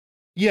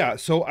Yeah,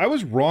 so I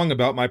was wrong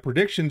about my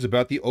predictions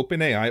about the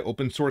OpenAI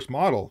open source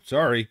model.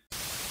 Sorry.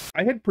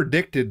 I had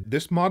predicted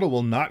this model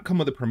will not come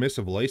with a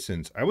permissive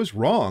license. I was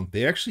wrong.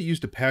 They actually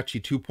used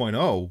Apache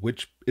 2.0,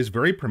 which is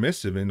very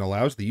permissive and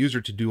allows the user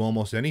to do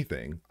almost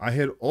anything. I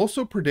had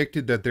also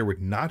predicted that there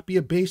would not be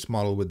a base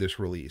model with this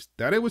release.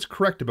 That I was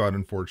correct about,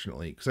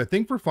 unfortunately, because I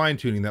think for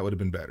fine-tuning that would have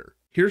been better.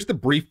 Here's the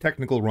brief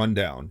technical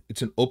rundown.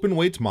 It's an open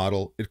weights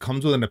model. It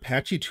comes with an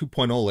Apache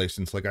 2.0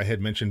 license like I had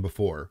mentioned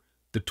before.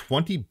 The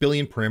 20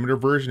 billion parameter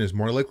version is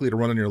more likely to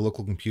run on your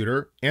local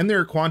computer, and there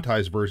are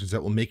quantized versions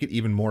that will make it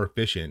even more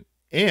efficient.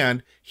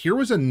 And here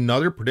was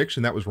another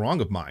prediction that was wrong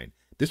of mine.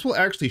 This will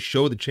actually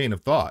show the chain of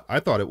thought. I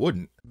thought it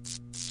wouldn't.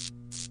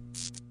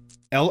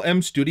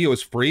 LM Studio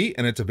is free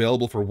and it's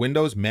available for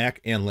Windows, Mac,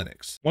 and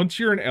Linux. Once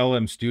you're in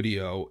LM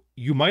Studio,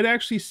 you might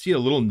actually see a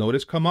little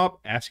notice come up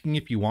asking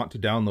if you want to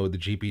download the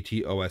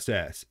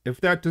GPT-OSS.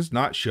 If that does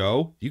not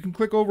show, you can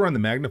click over on the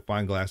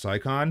magnifying glass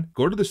icon,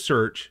 go to the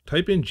search,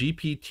 type in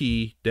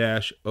GPT-OSS,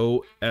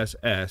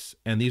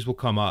 and these will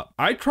come up.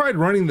 I tried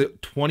running the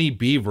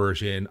 20B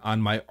version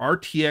on my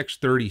RTX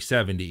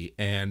 3070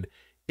 and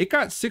it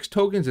got 6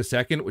 tokens a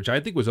second, which I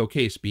think was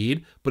okay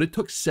speed, but it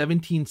took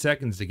 17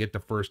 seconds to get the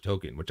first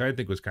token, which I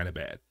think was kind of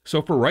bad.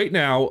 So for right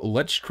now,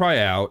 let's try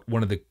out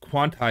one of the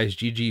quantized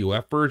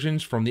GGUF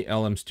versions from the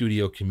LM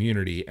Studio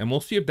community, and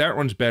we'll see if that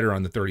runs better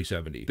on the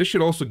 3070. This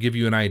should also give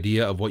you an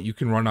idea of what you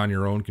can run on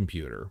your own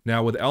computer.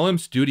 Now with LM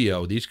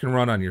Studio, these can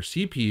run on your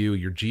CPU,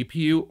 your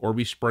GPU, or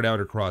be spread out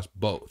across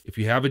both. If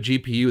you have a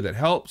GPU, that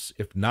helps.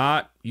 If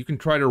not, you can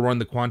try to run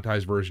the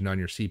quantized version on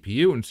your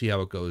CPU and see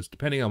how it goes,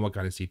 depending on what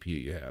kind of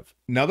CPU you have.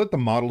 Now that the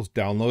model's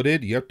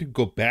downloaded, you have to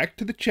go back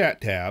to the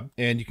chat tab,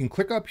 and you can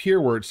click up here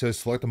where it says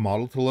select a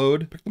model to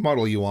load. Pick the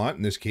model you want,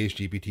 in this case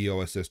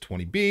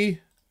GPT-OSS-20B.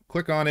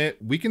 Click on it.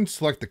 We can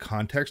select the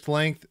context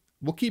length.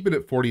 We'll keep it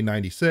at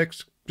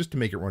 4096 just to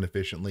make it run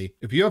efficiently.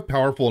 If you have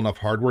powerful enough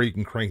hardware, you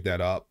can crank that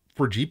up.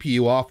 For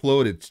GPU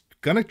offload, it's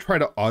gonna try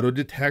to auto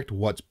detect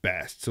what's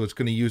best. So it's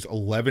gonna use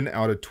 11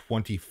 out of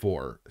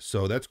 24.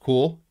 So that's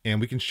cool.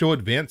 And we can show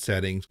advanced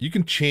settings. You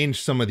can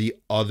change some of the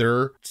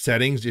other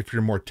settings if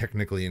you're more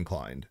technically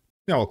inclined.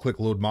 Now I'll click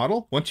load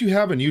model. Once you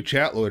have a new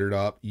chat loaded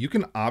up, you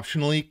can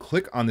optionally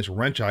click on this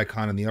wrench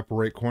icon in the upper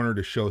right corner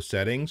to show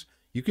settings.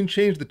 You can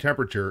change the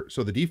temperature.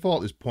 So the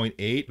default is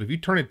 0.8. But if you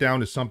turn it down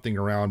to something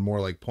around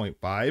more like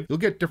 0.5, you'll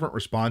get different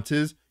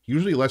responses,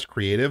 usually less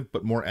creative,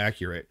 but more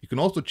accurate. You can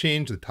also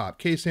change the top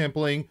K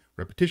sampling,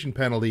 repetition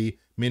penalty,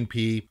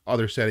 min-p,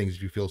 other settings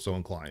if you feel so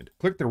inclined.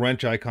 Click the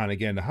wrench icon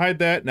again to hide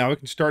that. Now we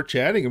can start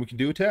chatting and we can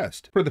do a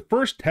test. For the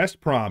first test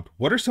prompt,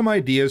 what are some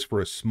ideas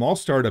for a small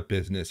startup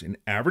business an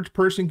average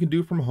person can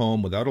do from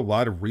home without a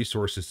lot of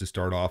resources to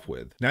start off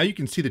with? Now you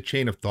can see the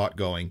chain of thought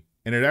going,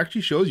 and it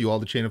actually shows you all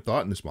the chain of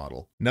thought in this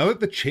model. Now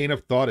that the chain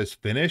of thought is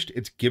finished,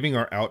 it's giving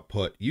our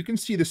output. You can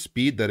see the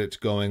speed that it's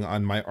going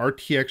on my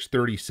RTX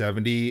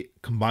 3070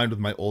 combined with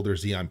my older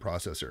Xeon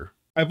processor.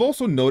 I've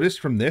also noticed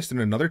from this and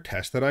another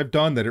test that I've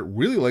done that it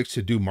really likes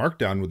to do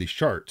markdown with these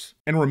charts.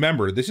 And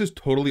remember, this is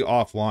totally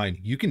offline.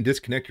 You can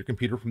disconnect your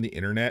computer from the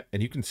internet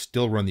and you can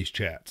still run these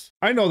chats.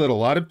 I know that a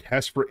lot of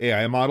tests for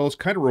AI models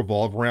kind of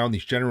revolve around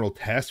these general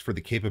tests for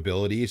the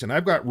capabilities, and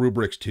I've got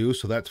rubrics too,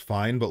 so that's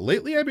fine. But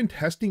lately I've been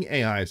testing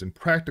AIs in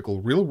practical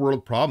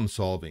real-world problem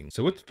solving.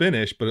 So it's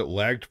finished, but it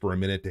lagged for a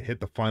minute to hit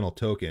the final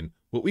token.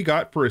 What we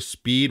got for a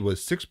speed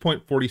was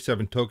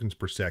 6.47 tokens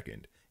per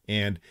second.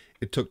 And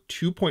it took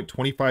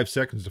 2.25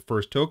 seconds to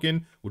first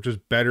token, which was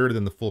better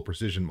than the full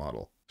precision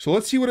model. So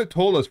let's see what it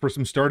told us for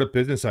some startup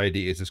business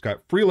ideas. It's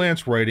got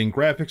freelance writing,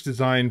 graphics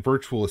design,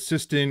 virtual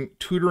assistant,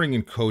 tutoring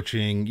and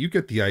coaching. You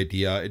get the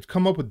idea. It's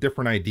come up with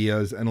different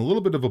ideas and a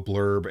little bit of a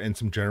blurb and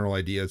some general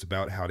ideas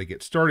about how to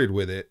get started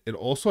with it. It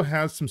also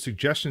has some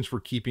suggestions for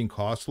keeping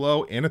costs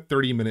low and a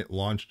 30-minute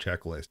launch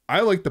checklist.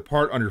 I like the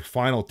part under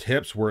final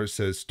tips where it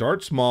says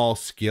start small,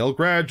 scale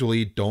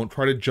gradually, don't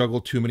try to juggle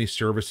too many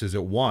services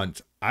at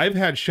once. I've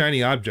had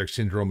shiny object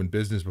syndrome in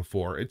business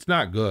before. It's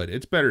not good.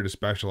 It's better to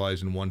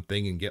specialize in one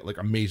thing and get like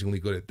amazingly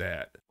good at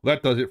that.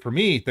 That does it for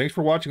me. Thanks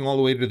for watching all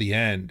the way to the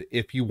end.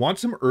 If you want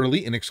some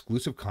early and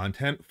exclusive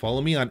content,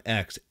 follow me on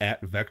X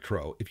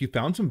 @Vectro. If you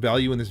found some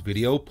value in this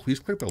video, please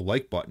click the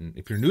like button.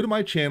 If you're new to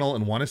my channel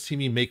and want to see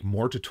me make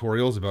more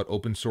tutorials about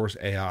open source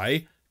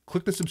AI,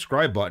 click the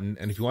subscribe button.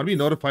 And if you want to be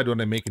notified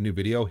when I make a new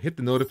video, hit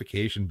the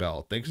notification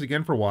bell. Thanks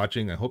again for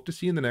watching. I hope to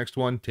see you in the next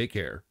one. Take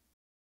care.